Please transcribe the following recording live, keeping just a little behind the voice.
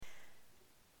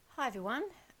Hi everyone.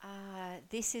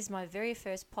 This is my very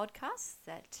first podcast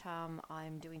that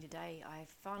I'm doing today. I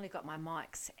finally got my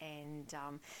mics and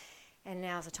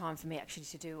now's the time for me actually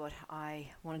to do what I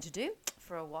wanted to do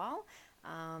for a while.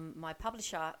 My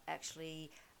publisher actually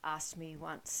asked me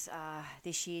once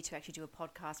this year to actually do a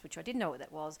podcast, which I didn't know what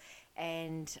that was,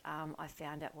 and I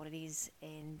found out what it is.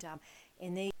 And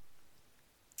in the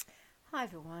Hi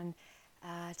everyone.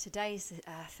 Today's the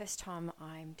first time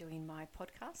I'm doing my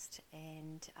podcast,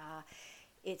 and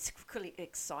it's really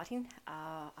exciting.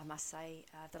 I must say,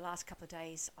 the last couple of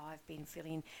days I've been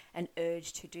feeling an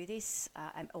urge to do this,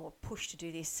 or push to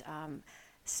do this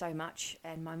so much.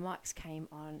 And my mics came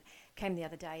the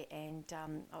other day, and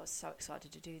I was so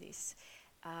excited to do this.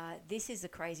 This is a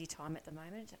crazy time at the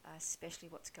moment, especially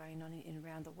what's going on in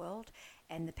around the world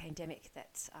and the pandemic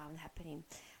that's happening.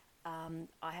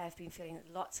 I have been feeling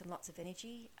lots and lots of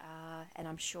energy, and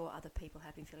I'm sure other people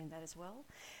have been feeling that as well.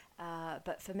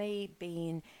 But for me,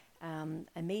 being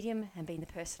a medium and being the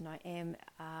person I am,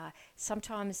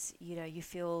 sometimes you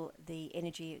feel the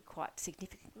energy quite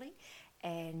significantly,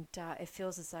 and it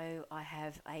feels as though I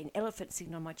have an elephant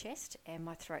sitting on my chest, and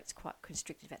my throat's quite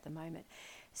constricted at the moment.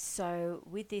 So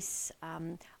with this,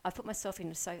 I put myself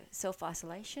in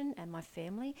self-isolation and my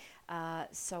family,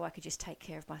 so I could just take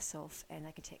care of myself and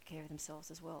they can take care of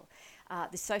themselves as well.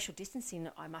 The social distancing,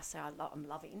 I must say, I'm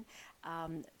loving.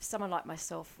 Someone like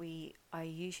myself, I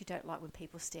usually don't like when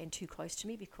people stand too close to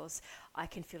me because I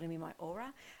can feel them in my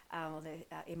aura, or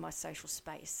in my social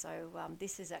space. So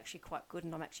this is actually quite good,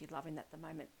 and I'm actually loving that at the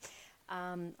moment.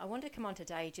 I wanted to come on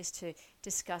today just to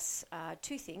discuss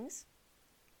two things.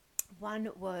 One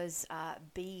was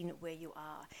being where you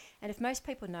are. And if most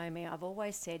people know me, I've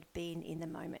always said being in the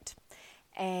moment.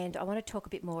 And I want to talk a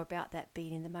bit more about that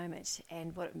being in the moment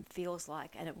and what it feels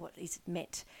like and what is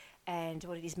meant and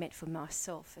what it is meant for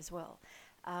myself as well,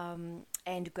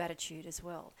 and gratitude as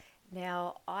well.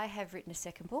 Now, I have written a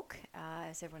second book,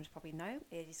 as everyone probably know.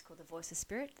 It is called The Voice of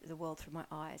Spirit, The World Through My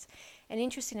Eyes. And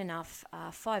interesting enough,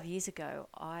 5 years ago,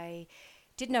 I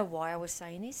didn't know why I was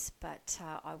saying this, but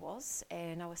I was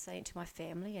saying it to my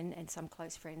family and some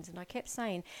close friends, and I kept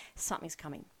saying, something's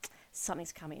coming,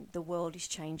 the world is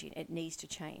changing, it needs to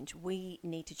change, we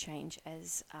need to change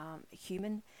as a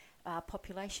human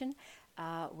population,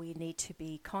 we need to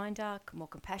be kinder, more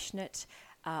compassionate,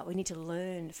 we need to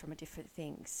learn from different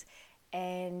things.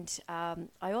 And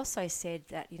I also said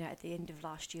that, at the end of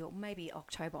last year, or maybe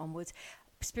October onwards,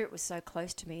 Spirit was so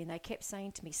close to me, and they kept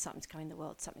saying to me, something's coming in the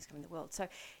world. So,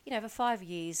 for 5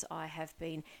 years, I have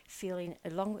been feeling,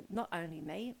 along with not only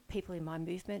me, people in my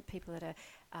movement, people that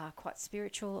are quite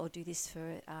spiritual or do this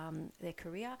for their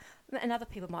career, and other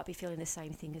people might be feeling the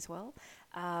same thing as well.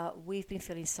 We've been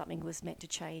feeling something was meant to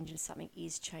change and something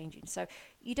is changing. So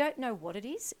you don't know what it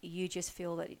is. You just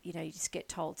feel that, you just get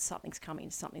told something's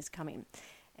coming.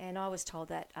 And I was told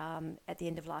that at the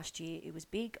end of last year it was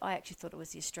big. I actually thought it was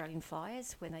the Australian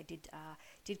fires when they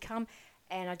did come,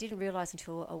 and I didn't realise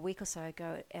until a week or so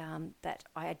ago that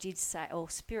I did say,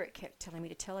 or Spirit kept telling me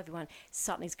to tell everyone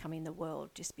something's coming in the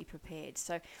world, just be prepared.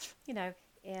 So,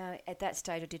 at that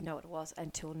stage I didn't know what it was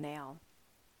until now.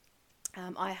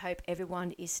 I hope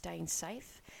everyone is staying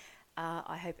safe.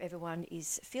 I hope everyone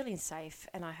is feeling safe,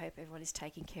 and I hope everyone is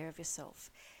taking care of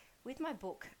yourself. With my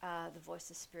book, The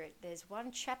Voice of Spirit, there's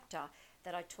one chapter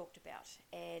that I talked about,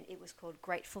 and it was called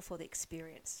Grateful for the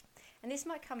Experience. And this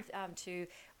might come to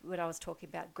when I was talking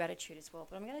about gratitude as well,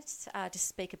 but I'm going to just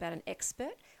speak about an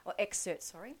excerpt.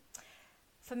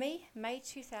 For me, May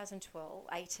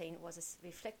 2018 was a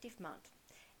reflective month,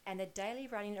 and the daily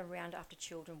running around after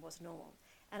children was normal,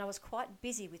 and I was quite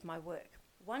busy with my work.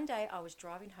 One day I was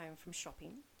driving home from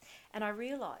shopping, and I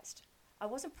realised I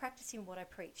wasn't practicing what I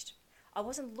preached. I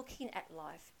wasn't looking at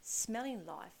life, smelling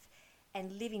life,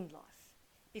 and living life,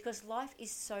 because life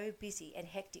is so busy and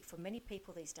hectic for many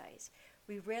people these days.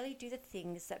 We rarely do the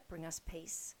things that bring us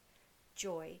peace,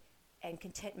 joy, and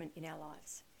contentment in our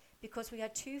lives, because we are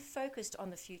too focused on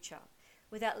the future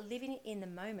without living in the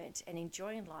moment and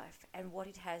enjoying life and what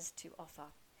it has to offer.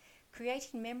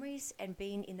 Creating memories and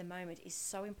being in the moment is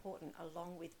so important,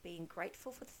 along with being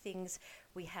grateful for the things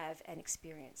we have and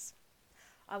experience.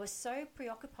 I was so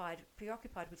preoccupied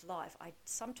with life, I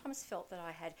sometimes felt that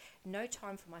I had no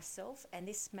time for myself, and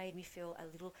this made me feel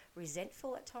a little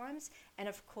resentful at times, and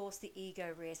of course the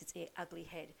ego rears its ugly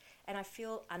head, and I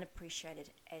feel unappreciated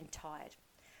and tired.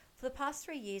 For the past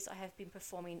 3 years, I have been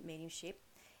performing mediumship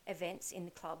events in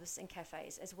the clubs and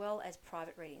cafes, as well as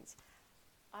private readings.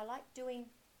 I like doing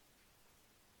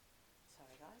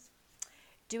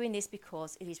this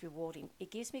because it is rewarding.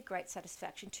 It gives me great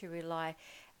satisfaction to relay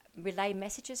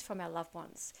messages from our loved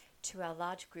ones, to our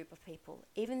large group of people,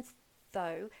 even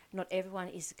though not everyone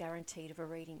is guaranteed of a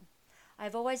reading.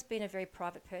 I've always been a very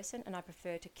private person, and I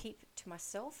prefer to keep to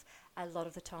myself a lot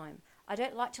of the time. I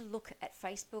don't like to look at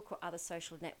Facebook or other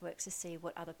social networks to see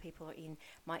what other people in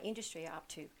my industry are up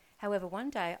to. However,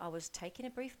 one day I was taking a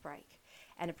brief break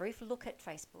and a brief look at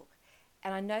Facebook,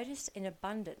 and I noticed an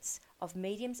abundance of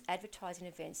mediums advertising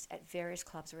events at various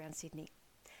clubs around Sydney.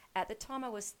 At the time, I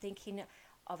was thinking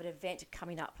of an event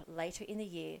coming up later in the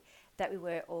year that we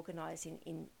were organising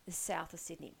in the south of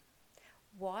Sydney.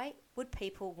 Why would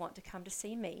people want to come to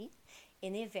see me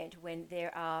in the event when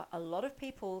there are a lot of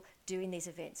people doing these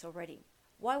events already?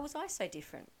 Why was I so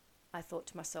different? I thought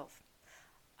to myself.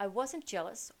 I wasn't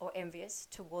jealous or envious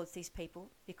towards these people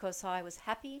because I was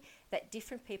happy that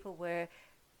different people were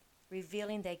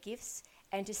revealing their gifts,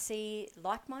 and to see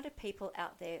like-minded people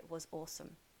out there was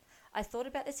awesome. I thought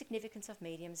about the significance of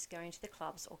mediums going to the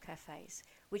clubs or cafes,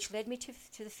 which led me to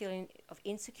the feeling of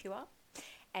insecure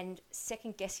and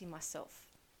second-guessing myself.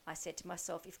 I said to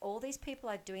myself, if all these people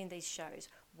are doing these shows,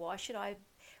 why should I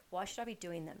be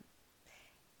doing them?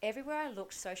 Everywhere I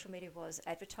looked, social media was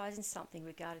advertising something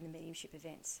regarding the mediumship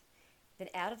events. Then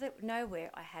out of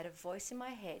nowhere, I had a voice in my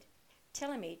head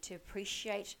telling me to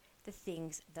appreciate the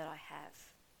things that I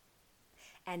have.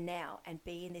 And now, and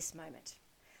be in this moment.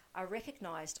 I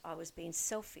recognized I was being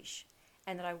selfish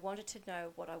and that I wanted to know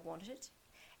what I wanted,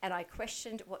 and I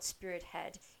questioned what Spirit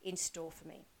had in store for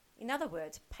me. In other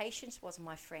words, patience was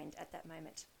my friend at that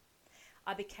moment.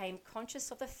 I became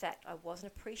conscious of the fact I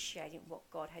wasn't appreciating what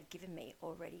God had given me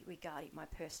already regarding my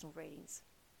personal readings.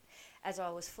 As I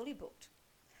was fully booked,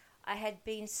 I had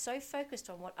been so focused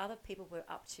on what other people were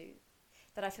up to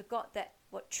that I forgot that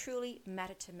what truly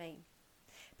mattered to me.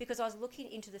 Because I was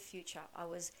looking into the future, I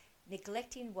was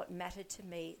neglecting what mattered to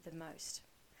me the most.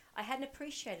 I hadn't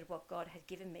appreciated what God had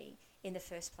given me in the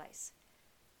first place,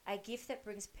 a gift that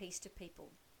brings peace to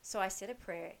people. So I said a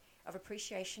prayer of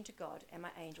appreciation to God and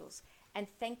my angels, and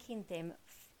thanking them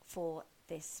for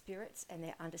their spirits and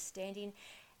their understanding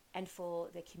and for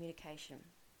their communication,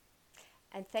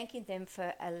 and thanking them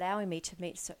for allowing me to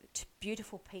meet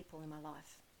beautiful people in my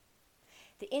life.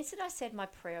 The instant I said my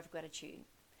prayer of gratitude,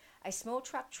 a small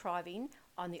truck driving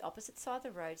on the opposite side of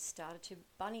the road started to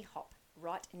bunny hop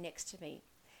right next to me,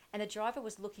 and the driver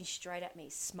was looking straight at me,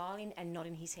 smiling and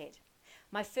nodding his head.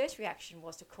 My first reaction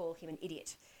was to call him an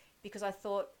idiot, because I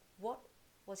thought, what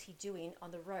was he doing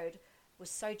on the road was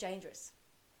so dangerous.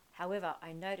 However,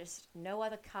 I noticed no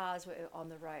other cars were on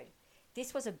the road.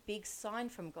 This was a big sign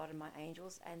from God and my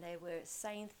angels, and they were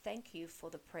saying thank you for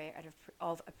the prayer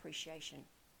of appreciation.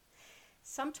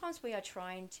 Sometimes we are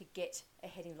trying to get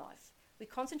ahead in life. We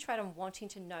concentrate on wanting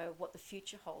to know what the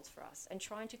future holds for us and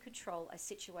trying to control a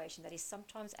situation that is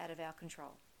sometimes out of our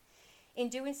control. In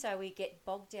doing so, we get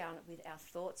bogged down with our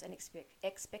thoughts and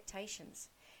expectations,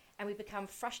 and we become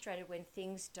frustrated when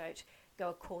things don't go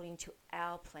according to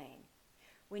our plan.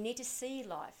 We need to see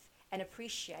life and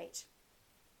appreciate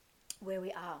where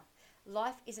we are.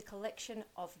 Life is a collection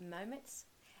of moments,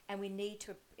 and we need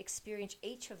to experience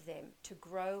each of them to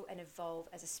grow and evolve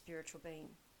as a spiritual being.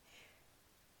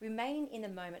 Remaining in the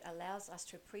moment allows us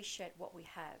to appreciate what we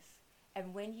have,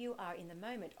 and when you are in the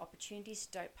moment, opportunities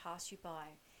don't pass you by.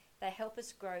 They help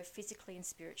us grow physically and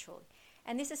spiritually.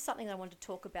 And this is something I want to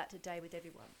talk about today with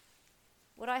everyone.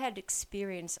 What I had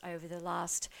experienced over the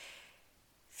last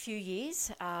few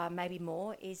years, maybe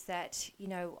more, is that,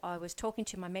 I was talking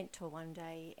to my mentor one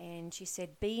day and she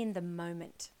said, be in the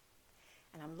moment.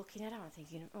 And I'm looking at her, I'm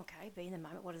thinking, okay, be in the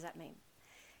moment, what does that mean?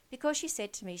 Because she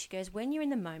said to me, she goes, when you're in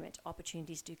the moment,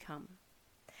 opportunities do come.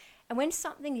 And when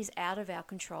something is out of our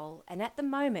control, and at the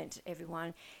moment,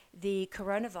 everyone, the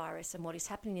coronavirus and what is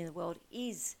happening in the world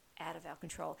is out of our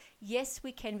control. Yes,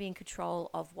 we can be in control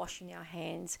of washing our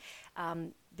hands,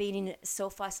 being in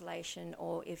self-isolation,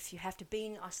 or if you have to be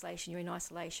in isolation, you're in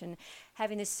isolation,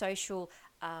 having this social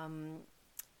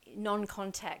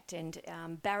non-contact and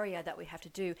barrier that we have to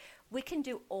do. We can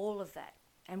do all of that,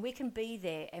 and we can be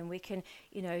there, and we can,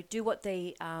 do what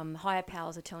the higher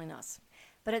powers are telling us.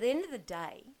 But at the end of the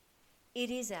day, it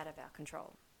is out of our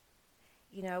control.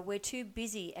 We're too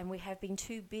busy, and we have been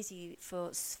too busy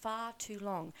for far too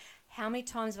long. How many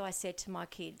times have I said to my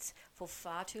kids for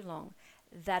far too long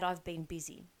that I've been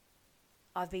busy?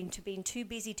 I've been too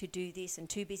busy to do this and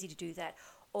too busy to do that,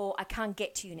 or I can't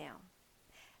get to you now.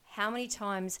 How many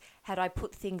times had I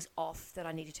put things off that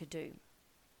I needed to do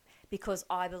because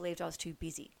I believed I was too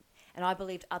busy, and I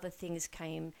believed other things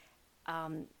came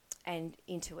and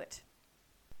into it?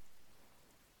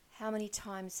 How many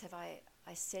times have I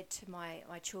said to my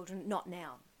children, not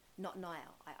now,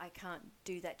 I can't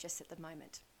do that just at the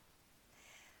moment.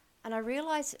 And I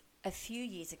realised a few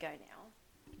years ago now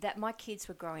that my kids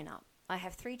were growing up. I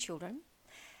have 3 children.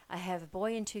 I have a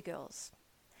boy and 2 girls.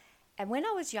 And when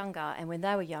I was younger and when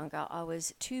they were younger, I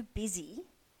was too busy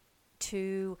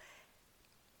to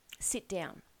sit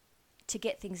down, to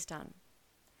get things done,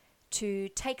 to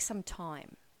take some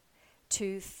time,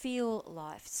 to feel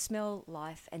life, smell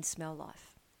life, and smell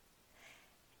life.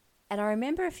 And I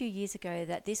remember a few years ago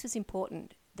that this was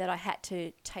important, that I had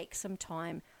to take some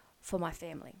time for my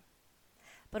family,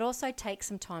 but also take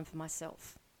some time for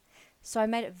myself. So I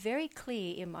made it very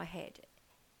clear in my head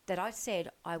that I said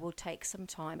I will take some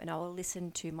time and I will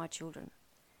listen to my children.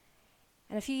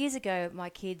 And a few years ago, my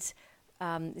kids,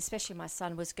 especially my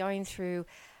son, was going through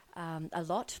a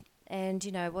lot. And,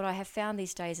 you know, what I have found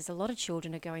these days is a lot of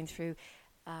children are going through,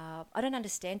 I don't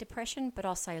understand depression, but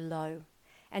I'll say low,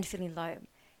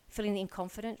 feeling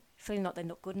inconfident, feeling like they're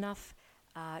not good enough,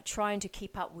 trying to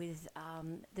keep up with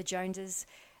the Joneses,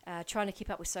 trying to keep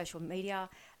up with social media,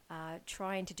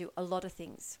 trying to do a lot of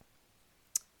things.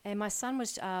 And my son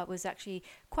was actually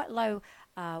quite low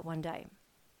one day.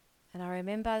 And I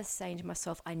remember saying to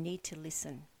myself, I need to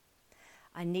listen.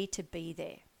 I need to be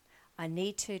there. I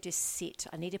need to just sit.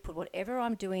 I need to put whatever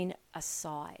I'm doing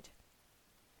aside.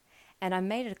 And I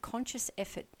made a conscious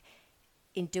effort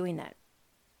in doing that.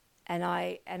 And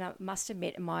I must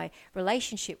admit, my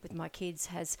relationship with my kids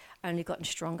has only gotten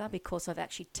stronger because I've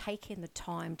actually taken the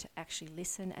time to actually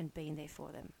listen and being there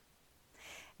for them.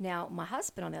 Now, my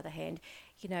husband, on the other hand,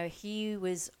 you know, he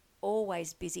was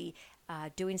always busy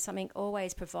doing something,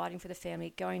 always providing for the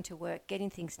family, going to work, getting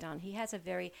things done. He has a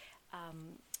very,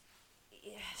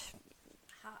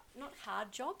 not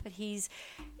hard job, but he's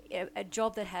a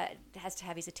job that has to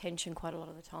have his attention quite a lot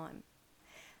of the time.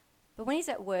 But when he's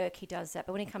at work, he does that.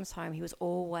 But when he comes home, he was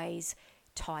always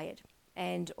tired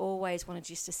and always wanted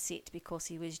just to sit because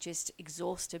he was just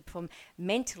exhausted from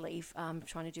mentally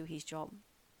trying to do his job.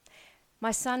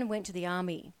 My son went to the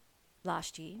army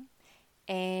last year,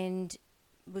 and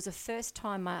it was the first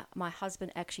time my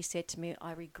husband actually said to me,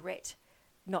 I regret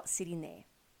not sitting there.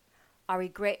 I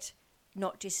regret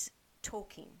not just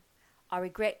talking. I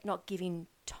regret not giving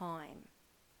time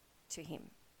to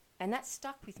him. And that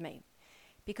stuck with me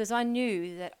because I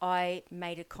knew that I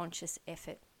made a conscious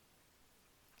effort.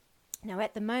 Now,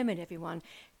 at the moment, everyone,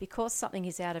 because something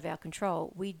is out of our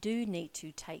control, we do need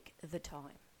to take the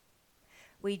time.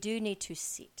 We do need to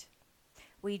sit.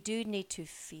 We do need to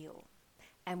feel.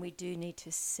 And we do need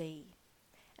to see.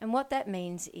 And what that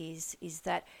means is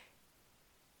that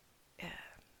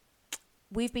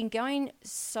we've been going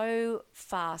so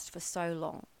fast for so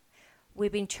long.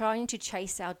 We've been trying to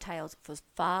chase our tails for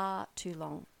far too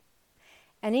long.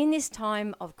 And in this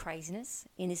time of craziness,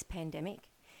 in this pandemic,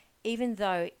 even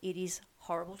though it is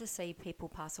horrible to see people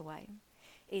pass away,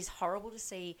 it is horrible to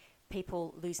see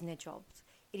people losing their jobs,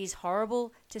 it is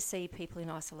horrible to see people in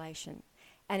isolation,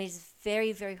 and it is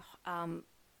very, very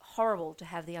horrible to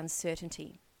have the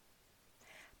uncertainty.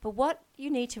 But what you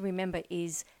need to remember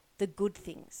is the good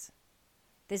things.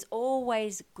 There's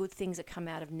always good things that come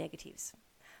out of negatives.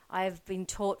 I have been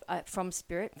taught from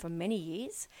Spirit for many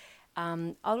years.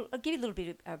 I'll give you a little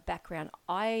bit of background.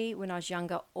 When I was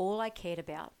younger, all I cared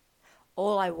about,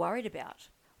 all I worried about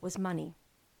was money,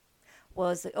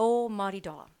 was the almighty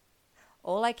dollar.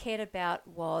 All I cared about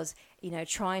was,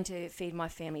 trying to feed my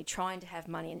family, trying to have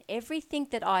money. And everything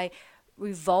that I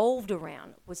revolved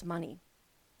around was money.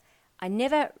 I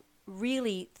never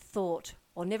really thought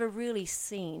or never really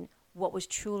seen what was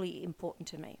truly important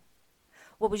to me,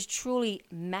 what was truly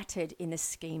mattered in the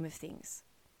scheme of things.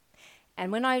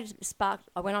 And when I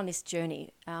went on this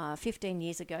journey 15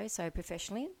 years ago, so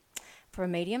professionally, for a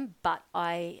medium, but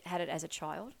I had it as a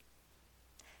child.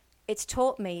 It's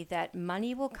taught me that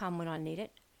money will come when I need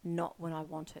it, not when I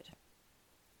want it.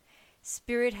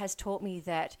 Spirit has taught me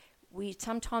that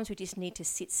sometimes we just need to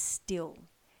sit still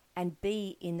and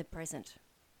be in the present.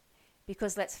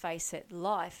 Because let's face it,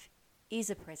 life is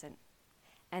a present.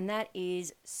 And that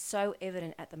is so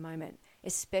evident at the moment,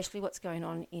 especially what's going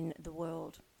on in the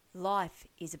world. Life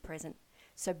is a present.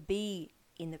 So be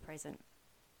in the present.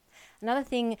 Another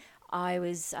thing, I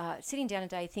was sitting down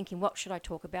today thinking, what should I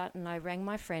talk about? And I rang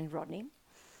my friend Rodney.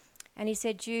 And he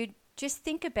said, Jude, just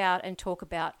think about and talk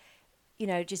about,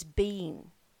 just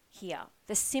being here.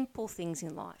 The simple things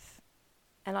in life.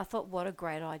 And I thought, what a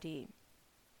great idea.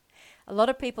 A lot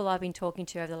of people I've been talking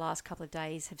to over the last couple of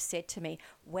days have said to me,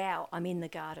 wow, I'm in the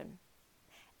garden.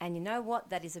 And you know what?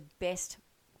 That is the best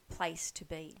place to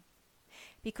be.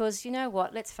 Because you know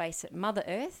what? Let's face it, Mother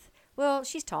Earth, well,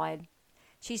 she's tired.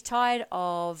 She's tired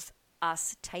of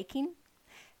us taking.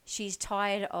 She's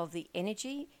tired of the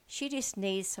energy. She just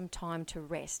needs some time to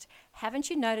rest. Haven't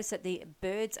you noticed that the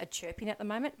birds are chirping at the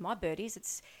moment? My bird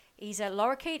is. He's a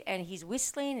lorikeet and he's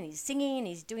whistling and he's singing and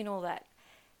he's doing all that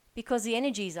because the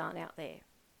energies aren't out there.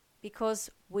 Because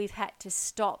we've had to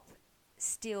stop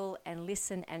still and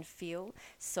listen and feel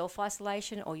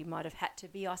self-isolation, or you might have had to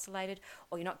be isolated,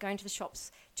 or you're not going to the shops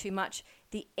too much.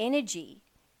 The energy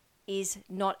is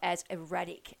not as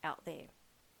erratic out there.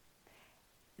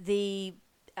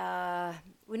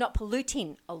 We're not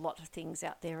polluting a lot of things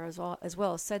out there as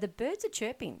well. So the birds are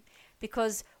chirping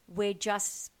because we're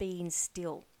just being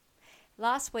still.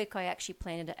 Last week I actually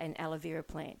planted an aloe vera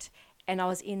plant and I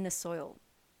was in the soil.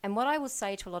 And what I will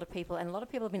say to a lot of people, and a lot of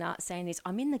people have been saying this,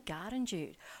 I'm in the garden,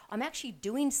 Jude. I'm actually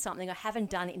doing something I haven't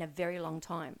done in a very long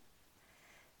time.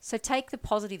 So take the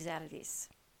positives out of this.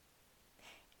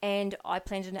 And I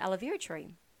planted an aloe vera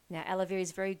tree. Now, aloe vera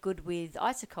is very good with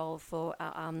isocol for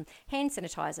hand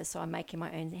sanitizer, so I'm making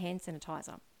my own hand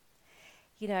sanitizer.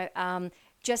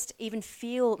 Just even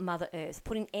feel Mother Earth,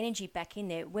 putting energy back in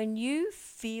there. When you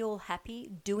feel happy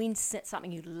doing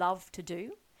something you love to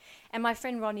do, and my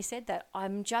friend Rodney said that,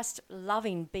 I'm just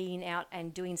loving being out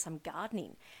and doing some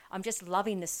gardening. I'm just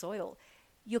loving the soil.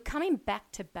 You're coming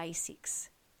back to basics.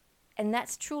 And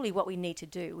that's truly what we need to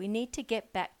do. We need to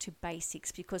get back to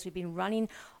basics because we've been running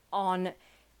on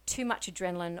too much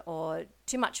adrenaline or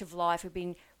too much of life. We've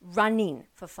been running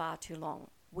for far too long.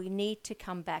 We need to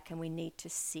come back and we need to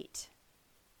sit.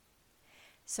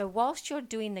 So whilst you're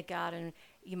doing the garden,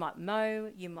 you might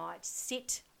mow, you might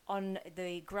sit on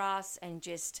the grass and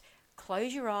just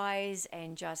close your eyes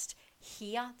and just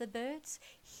hear the birds,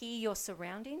 hear your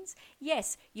surroundings.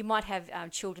 Yes, you might have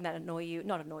children that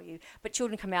not annoy you, but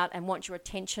children come out and want your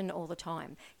attention all the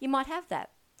time. You might have that.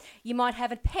 You might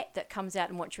have a pet that comes out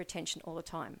and wants your attention all the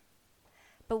time.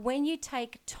 But when you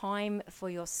take time for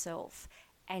yourself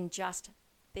and just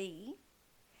be,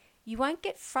 you won't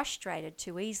get frustrated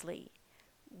too easily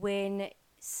when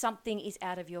something is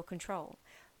out of your control.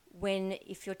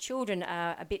 If your children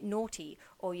are a bit naughty,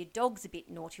 or your dog's a bit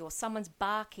naughty, or someone's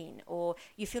barking, or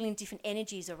you're feeling different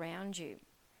energies around you.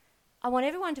 I want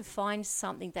everyone to find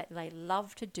something that they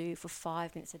love to do for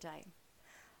 5 minutes a day.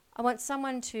 I want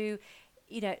someone to,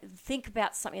 think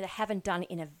about something they haven't done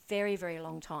in a very, very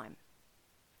long time.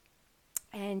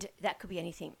 And that could be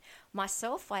anything.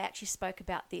 Myself, I actually spoke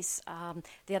about this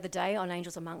the other day on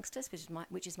Angels Amongst Us,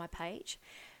 which is my page.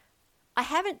 I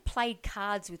haven't played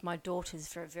cards with my daughters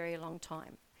for a very long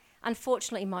time.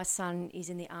 Unfortunately, my son is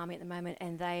in the army at the moment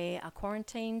and they are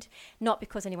quarantined, not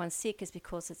because anyone's sick, it's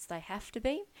because they have to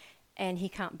be, and he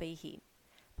can't be here.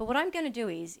 But what I'm going to do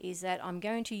is that I'm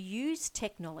going to use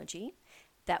technology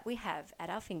that we have at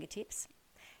our fingertips,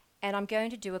 and I'm going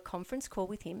to do a conference call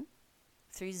with him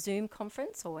through Zoom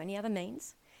conference or any other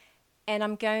means, and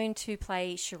I'm going to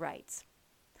play charades.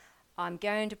 I'm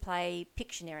going to play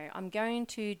Pictionary. I'm going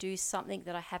to do something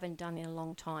that I haven't done in a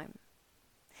long time.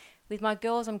 With my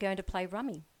girls, I'm going to play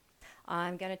rummy.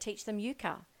 I'm going to teach them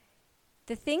euchre.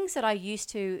 The things that I used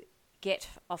to get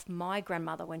off my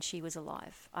grandmother when she was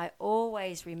alive. I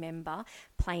always remember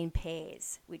playing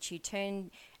pairs, which you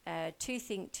turn two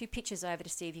pictures over to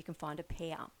see if you can find a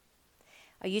pair.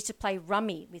 I used to play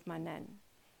rummy with my nan.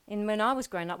 And when I was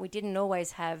growing up, we didn't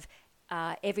always have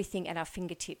everything at our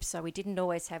fingertips. So we didn't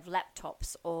always have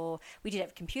laptops, or we did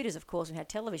have computers, of course, and had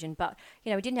television, but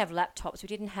we didn't have laptops. We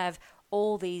didn't have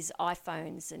all these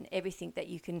iPhones and everything that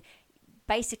you can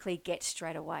basically get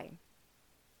straight away.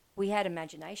 We had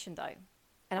imagination though.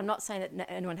 And I'm not saying that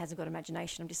anyone hasn't got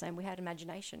imagination. I'm just saying we had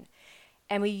imagination.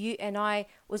 And I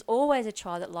was always a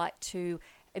child that liked to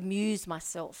amuse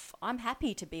myself. I'm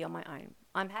happy to be on my own.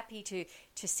 I'm happy to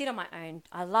sit on my own.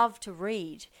 I love to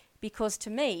read because to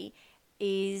me,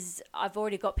 I've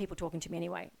already got people talking to me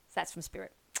anyway. That's from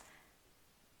spirit.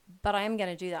 But I am going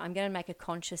to do that. I'm going to make a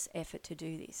conscious effort to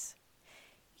do this.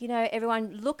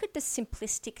 Everyone, look at the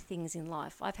simplistic things in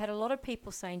life. I've had a lot of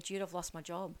people saying, Jude, I've lost my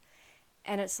job.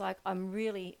 And it's like, I'm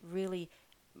really, really,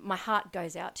 my heart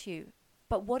goes out to you.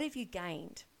 But what have you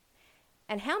gained?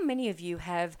 And how many of you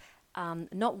have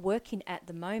not working at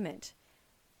the moment,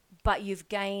 but you've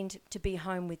gained to be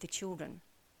home with the children?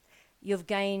 You've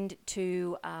gained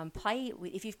to play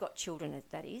with, if you've got children,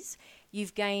 that is,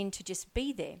 you've gained to just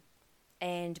be there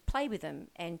and play with them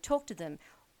and talk to them.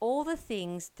 All the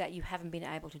things that you haven't been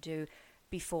able to do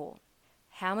before.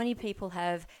 How many people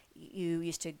have, you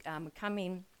used to come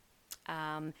in,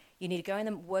 you need to go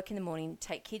work in the morning,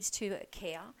 take kids to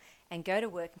care and go to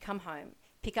work and come home,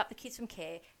 pick up the kids from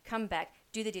care, come back,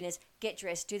 do the dinners, get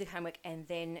dressed, do the homework, and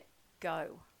then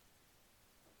go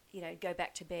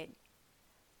back to bed.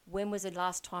 When was the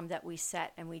last time that we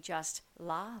sat and we just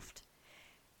laughed?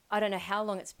 I don't know how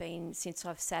long it's been since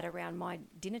I've sat around my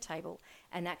dinner table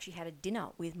and actually had a dinner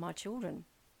with my children,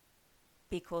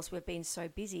 because we've been so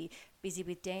busy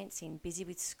with dancing, busy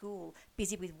with school,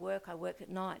 busy with work. I work at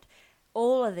night.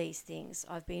 All of these things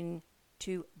I've been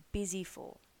too busy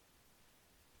for.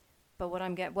 But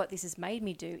what this has made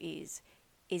me do is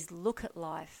look at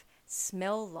life,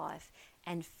 smell life,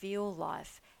 and feel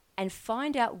life, and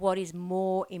find out what is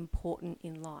more important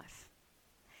in life.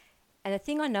 And the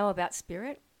thing I know about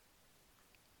spirit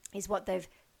is, what they've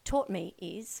taught me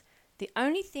is, the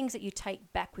only things that you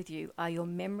take back with you are your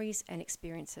memories and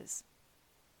experiences.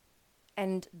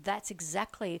 And that's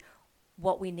exactly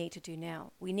what we need to do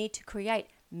now. We need to create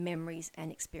memories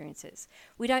and experiences.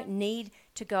 We don't need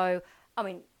to go,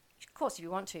 of course, if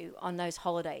you want to, on those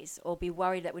holidays, or be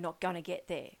worried that we're not going to get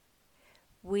there.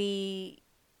 We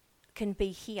can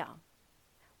be here.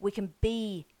 We can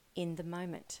be in the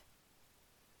moment.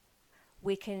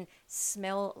 We can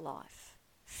smell life,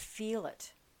 feel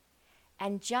it,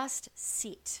 and just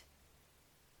sit.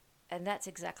 And that's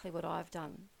exactly what I've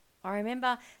done. I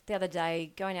remember the other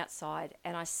day going outside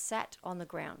and I sat on the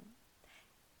ground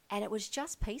and it was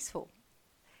just peaceful.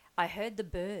 I heard the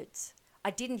birds.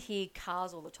 I didn't hear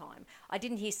cars all the time. I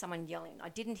didn't hear someone yelling. I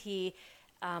didn't hear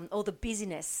all the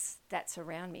busyness that's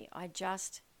around me. I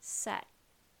just sat.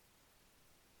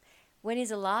 When is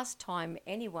the last time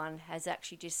anyone has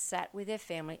actually just sat with their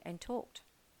family and talked?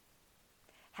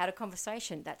 Had a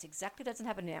conversation? Doesn't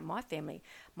happen in my family.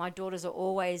 My daughters are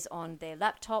always on their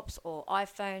laptops or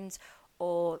iPhones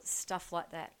or stuff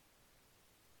like that.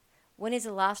 When is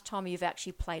the last time you've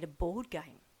actually played a board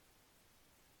game?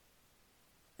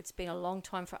 It's been a long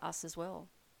time for us as well.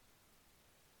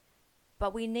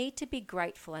 But we need to be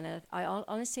grateful, and I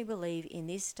honestly believe in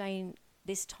this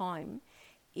time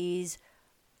is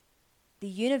the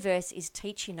universe is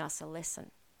teaching us a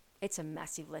lesson. It's a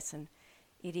massive lesson.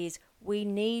 It is, we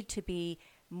need to be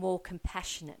more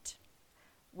compassionate.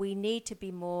 We need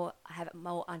to have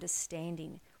more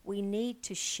understanding. We need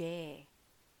to share.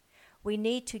 We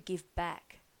need to give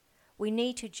back. We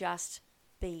need to just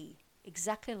be,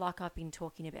 exactly like I've been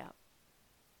talking about.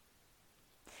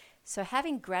 So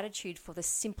having gratitude for the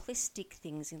simplistic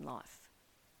things in life.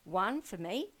 One, for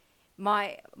me,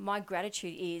 my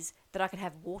gratitude is that I can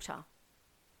have water,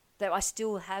 that I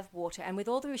still have water. And with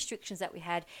all the restrictions that we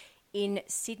had in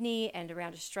Sydney and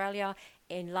around Australia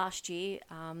in last year,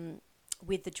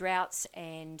 with the droughts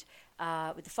and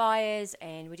with the fires,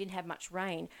 and we didn't have much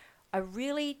rain, I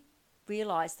really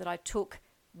realised that I took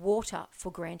water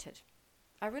for granted.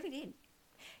 I really did.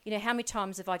 You know, how many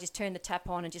times have I just turned the tap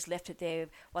on and just left it there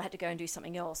while I had to go and do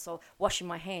something else, or washing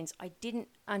my hands? I didn't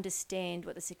understand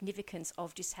what the significance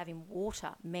of just having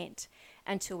water meant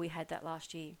until we had that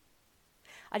last year.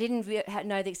 I didn't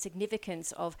know the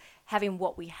significance of having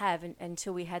what we have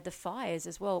until we had the fires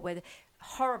as well, where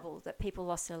horrible that people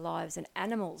lost their lives and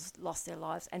animals lost their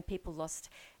lives and people lost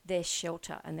their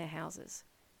shelter and their houses.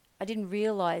 I didn't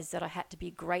realise that I had to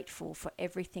be grateful for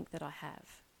everything that I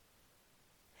have.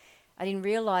 I didn't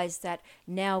realise that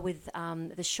now with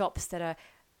the shops that are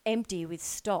empty with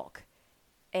stock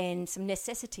and some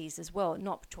necessities as well,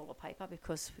 not toilet paper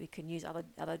because we can use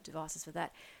other devices for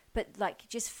that, but like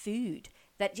just food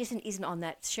that just isn't on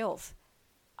that shelf.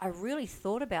 I really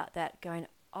thought about that going,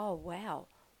 oh wow,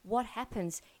 what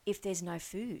happens if there's no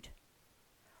food?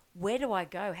 Where do I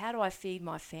go? How do I feed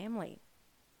my family?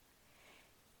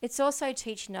 It's also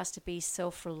teaching us to be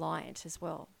self-reliant as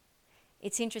well.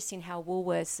 It's interesting how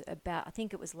Woolworths, I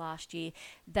think it was last year,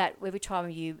 that every time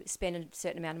you spend a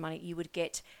certain amount of money, you would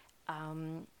get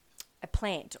a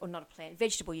plant, or not a plant,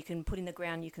 vegetable you can put in the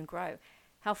ground, you can grow.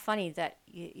 How funny that,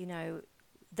 you know,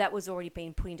 that was already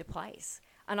being put into place.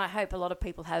 And I hope a lot of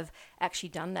people have actually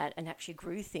done that and actually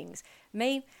grew things.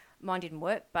 Mine didn't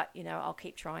work, but, you know, I'll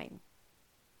keep trying.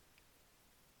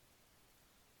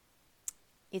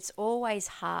 It's always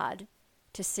hard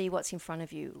to see what's in front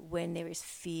of you when there is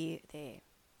fear there,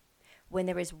 when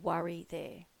there is worry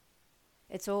there.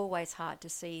 It's always hard to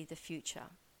see the future.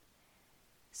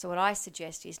 So what I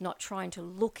suggest is not trying to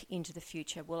look into the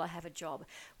future. Will I have a job?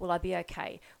 Will I be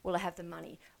okay? Will I have the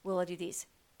money? Will I do this?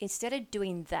 Instead of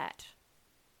doing that,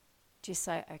 just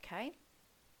say, okay,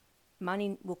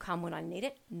 money will come when I need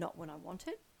it, not when I want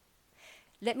it.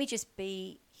 Let me just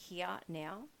be here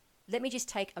now. Let me just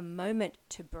take a moment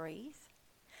to breathe,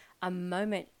 a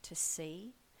moment to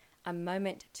see, a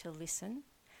moment to listen,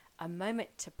 a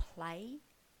moment to play,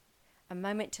 a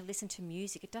moment to listen to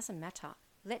music. It doesn't matter.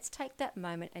 Let's take that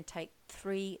moment and take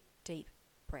 3 deep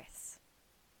breaths.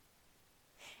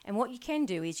 And what you can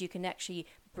do is you can actually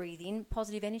breathe in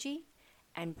positive energy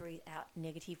and breathe out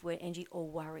negative word energy or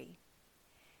worry.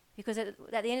 Because at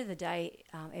the end of the day,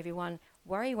 everyone,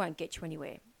 worry won't get you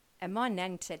anywhere. And my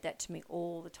nan said that to me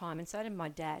all the time, and so did my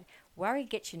dad. Worry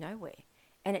gets you nowhere,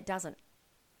 and it doesn't.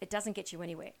 It doesn't get you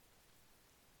anywhere.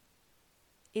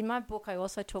 In my book, I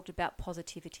also talked about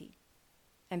positivity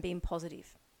and being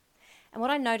positive. And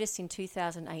what I noticed in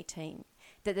 2018,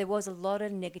 that there was a lot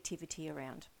of negativity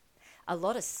around. A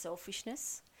lot of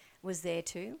selfishness was there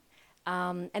too.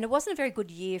 And it wasn't a very good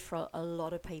year for a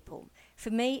lot of people. For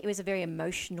me, it was a very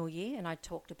emotional year, and I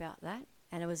talked about that.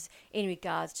 And it was in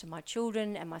regards to my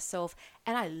children and myself,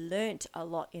 and I learnt a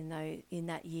lot in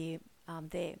that year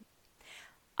there.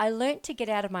 I learnt to get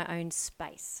out of my own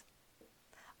space.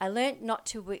 I learnt not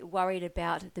to be worried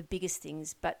about the biggest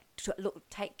things, but to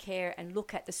take care and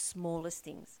look at the smallest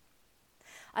things.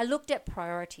 I looked at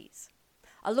priorities.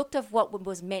 I looked at what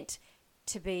was meant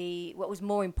to be, what was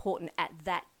more important at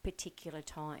that particular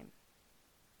time.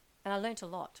 And I learnt a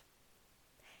lot.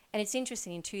 And it's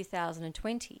interesting, in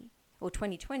 2020, or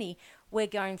 2020, we're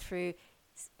going through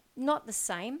not the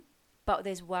same, but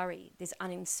there's worry, there's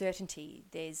uncertainty,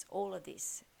 there's all of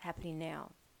this happening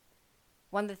now.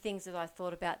 One of the things that I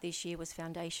thought about this year was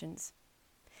foundations.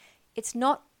 It's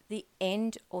not the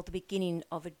end or the beginning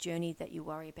of a journey that you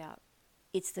worry about.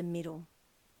 It's the middle.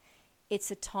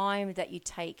 It's a time that you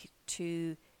take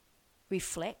to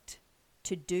reflect,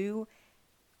 to do,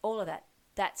 all of that.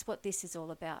 That's what this is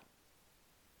all about.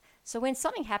 So when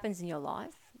something happens in your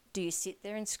life, do you sit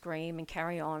there and scream and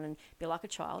carry on and be like a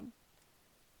child?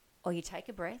 Or you take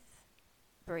a breath,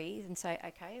 breathe and say,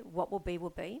 okay, what will be, will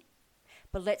be.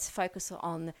 But let's focus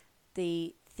on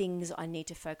the things I need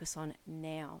to focus on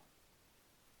now.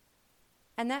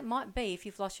 And that might be, if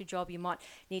you've lost your job, you might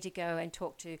need to go and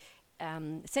talk to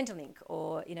Centrelink,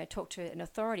 or talk to an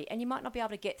authority, and you might not be able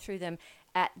to get through them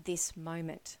at this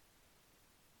moment.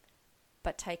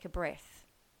 But take a breath,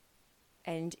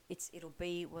 and it'll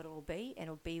be what it'll be, and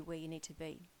it'll be where you need to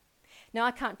be. Now,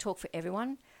 I can't talk for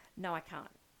everyone. No, I can't.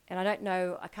 And I don't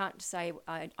know, I can't say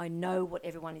I know what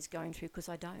everyone is going through, because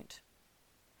I don't.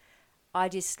 I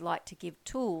just like to give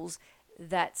tools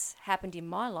that's happened in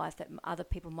my life that other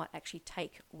people might actually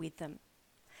take with them.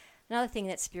 Another thing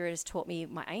that Spirit has taught me,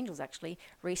 my angels actually,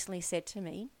 recently said to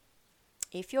me,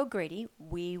 if you're greedy,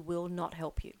 we will not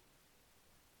help you.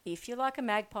 If you're like a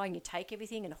magpie and you take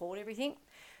everything and hoard everything,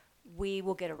 we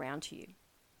will get around to you.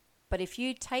 But if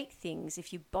you take things,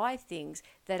 if you buy things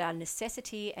that are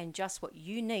necessity and just what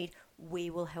you need, we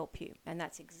will help you. And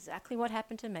that's exactly what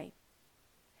happened to me.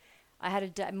 I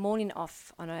had a morning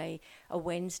off on a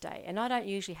Wednesday, and I don't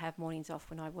usually have mornings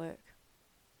off when I work.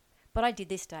 But I did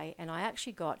this day, and I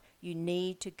actually got, you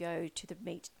need to go to the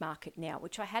meat market now,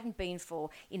 which I hadn't been for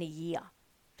in a year.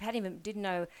 Didn't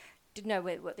know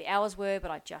what the hours were, but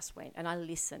I just went and I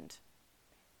listened.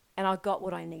 And I got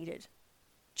what I needed.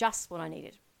 Just what I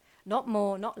needed. Not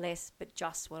more, not less, but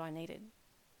just what I needed.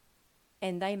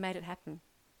 And they made it happen.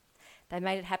 They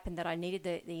made it happen that I needed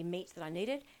the meat that I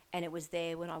needed, and it was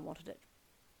there when I wanted it.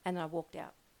 And I walked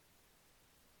out.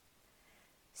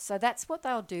 So that's what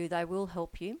they'll do. They will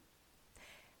help you.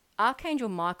 Archangel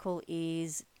Michael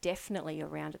is definitely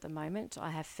around at the moment.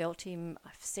 I have felt him,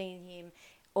 I've seen him,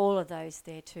 all of those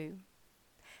there too.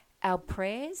 Our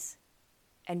prayers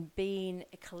and being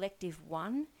a collective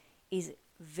one is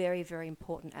very, very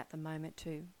important at the moment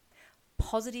too.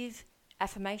 Positive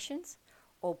affirmations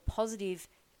or positive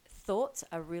thoughts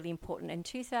are really important. In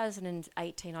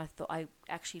 2018, I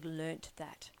actually learnt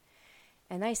that.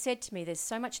 And they said to me, there's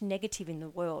so much negative in the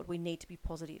world, we need to be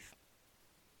positive.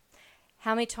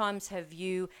 How many times have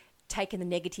you taken the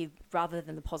negative rather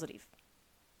than the positive?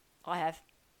 I have.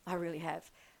 I really have.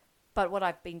 But what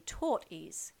I've been taught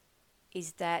is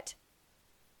that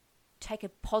take a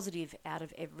positive out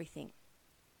of everything.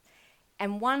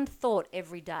 And one thought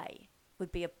every day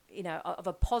would be of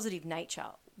a positive nature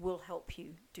will help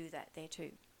you do that there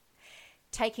too.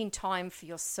 Taking time for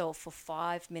yourself for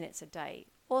 5 minutes a day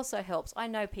also helps. I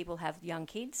know people have young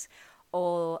kids,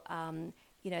 or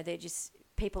they're just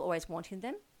people always wanting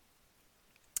them.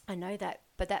 I know that,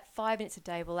 but that 5 minutes a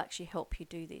day will actually help you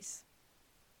do this.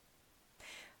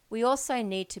 We also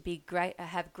need to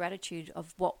have gratitude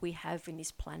of what we have in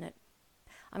this planet.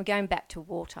 I'm going back to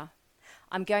water.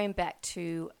 I'm going back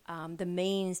to the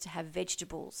means to have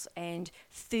vegetables and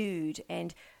food,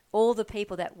 and all the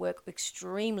people that work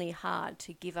extremely hard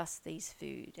to give us these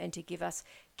food and to give us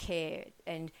care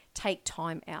and take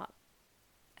time out.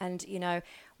 And,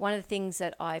 one of the things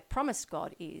that I promised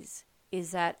God is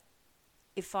that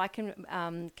if I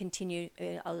can continue,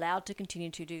 allowed to continue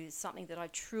to do something that I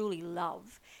truly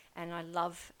love, and I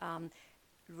love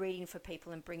reading for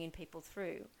people and bringing people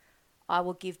through, I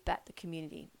will give back the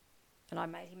community. And I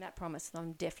made him that promise, and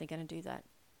I'm definitely going to do that.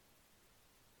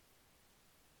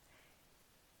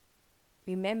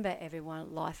 Remember,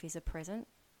 everyone, life is a present,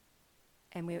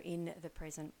 and we're in the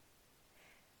present.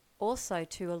 Also,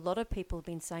 too, a lot of people have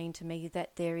been saying to me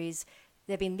that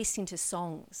they've been listening to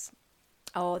songs.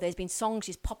 Oh, there's been songs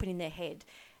just popping in their head.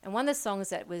 And one of the songs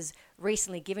that was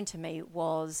recently given to me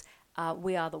was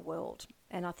We Are the World.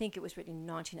 And I think it was written in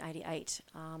 1988.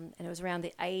 And it was around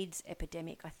the AIDS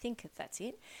epidemic. I think that's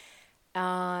it.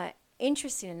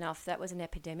 Interesting enough, that was an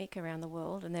epidemic around the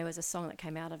world, and there was a song that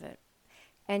came out of it.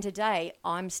 And today,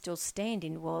 I'm Still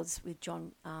Standing was with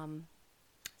John...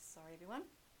 sorry, everyone.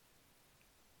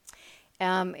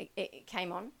 It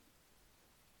came on.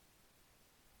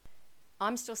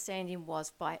 I'm Still Standing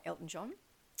was by Elton John,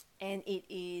 and it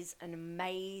is an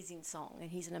amazing song,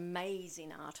 and he's an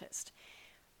amazing artist.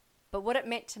 But what it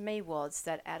meant to me was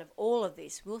that out of all of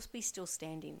this, we'll be still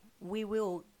standing. We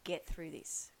will get through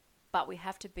this, but we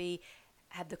have to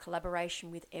have the collaboration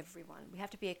with everyone. We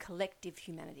have to be a collective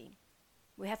humanity.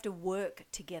 We have to work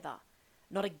together,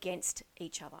 not against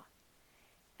each other.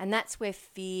 And that's where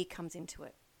fear comes into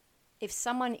it. If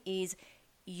someone is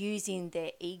using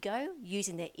their ego,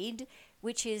 using their id,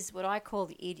 which is what I call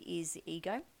the id is the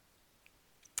ego.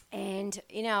 And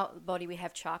in our body we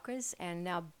have chakras, and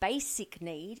our basic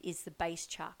need is the base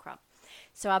chakra.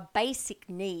 So our basic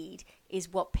need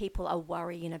is what people are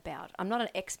worrying about. I'm not an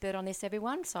expert on this,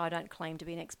 everyone, so I don't claim to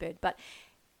be an expert, but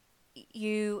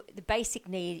the basic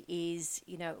need is,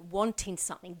 wanting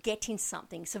something, getting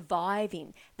something,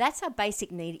 surviving. That's our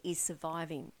basic need, is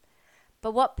surviving.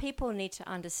 But what people need to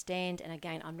understand, and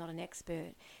again, I'm not an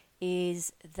expert,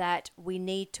 is that we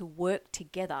need to work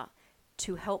together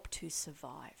to help to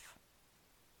survive.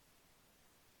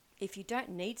 If you don't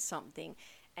need something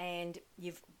and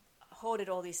you've hoarded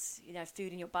all this,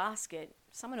 food in your basket,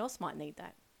 someone else might need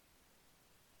that.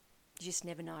 You just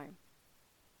never know.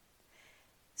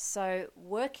 So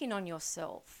working on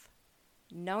yourself,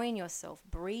 knowing yourself,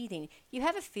 breathing. You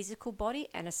have a physical body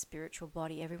and a spiritual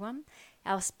body, everyone.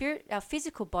 Our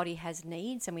physical body has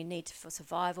needs, and we need for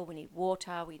survival. We need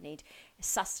water, we need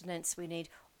sustenance, we need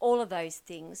all of those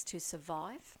things to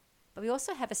survive. But we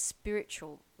also have a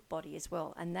spiritual body as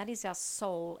well, and that is our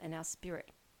soul and our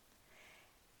spirit.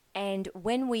 And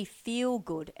when we feel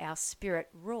good, our spirit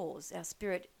roars. Our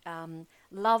spirit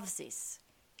loves this.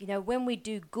 When we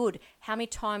do good, how many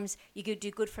times you could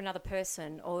do good for another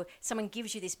person, or someone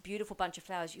gives you this beautiful bunch of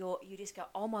flowers, you just go,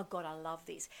 oh my God, I love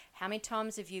this. How many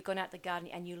times have you gone out the garden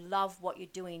and you love what you're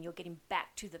doing and you're getting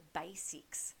back to the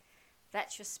basics?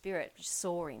 That's your spirit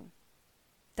soaring.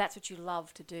 That's what you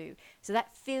love to do. So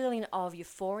that feeling of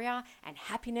euphoria and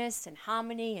happiness and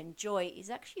harmony and joy is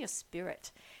actually your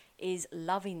spirit is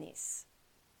loving this.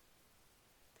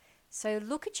 So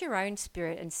look at your own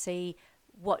spirit and see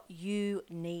what you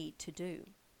need to do.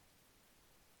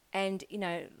 And,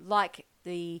 like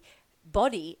the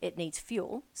body, it needs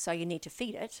fuel, so you need to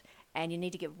feed it, and you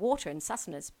need to get water and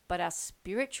sustenance. But our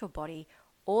spiritual body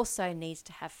also needs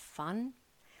to have fun,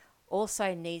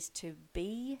 also needs to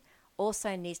be,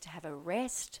 also needs to have a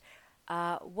rest,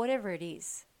 whatever it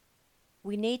is.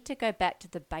 We need to go back to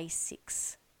the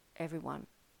basics, everyone,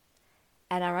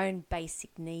 and our own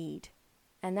basic need.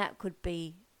 And that could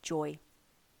be joy,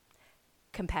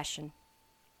 compassion,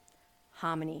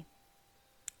 harmony,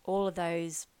 all of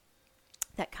those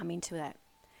that come into that.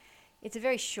 It's a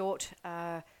very short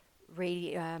podcast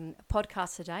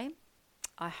today.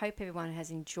 I hope everyone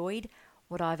has enjoyed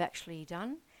what I've actually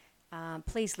done.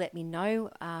 Please let me know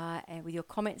with your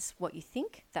comments what you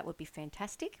think. That would be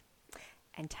fantastic.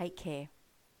 And take care,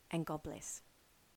 and God bless.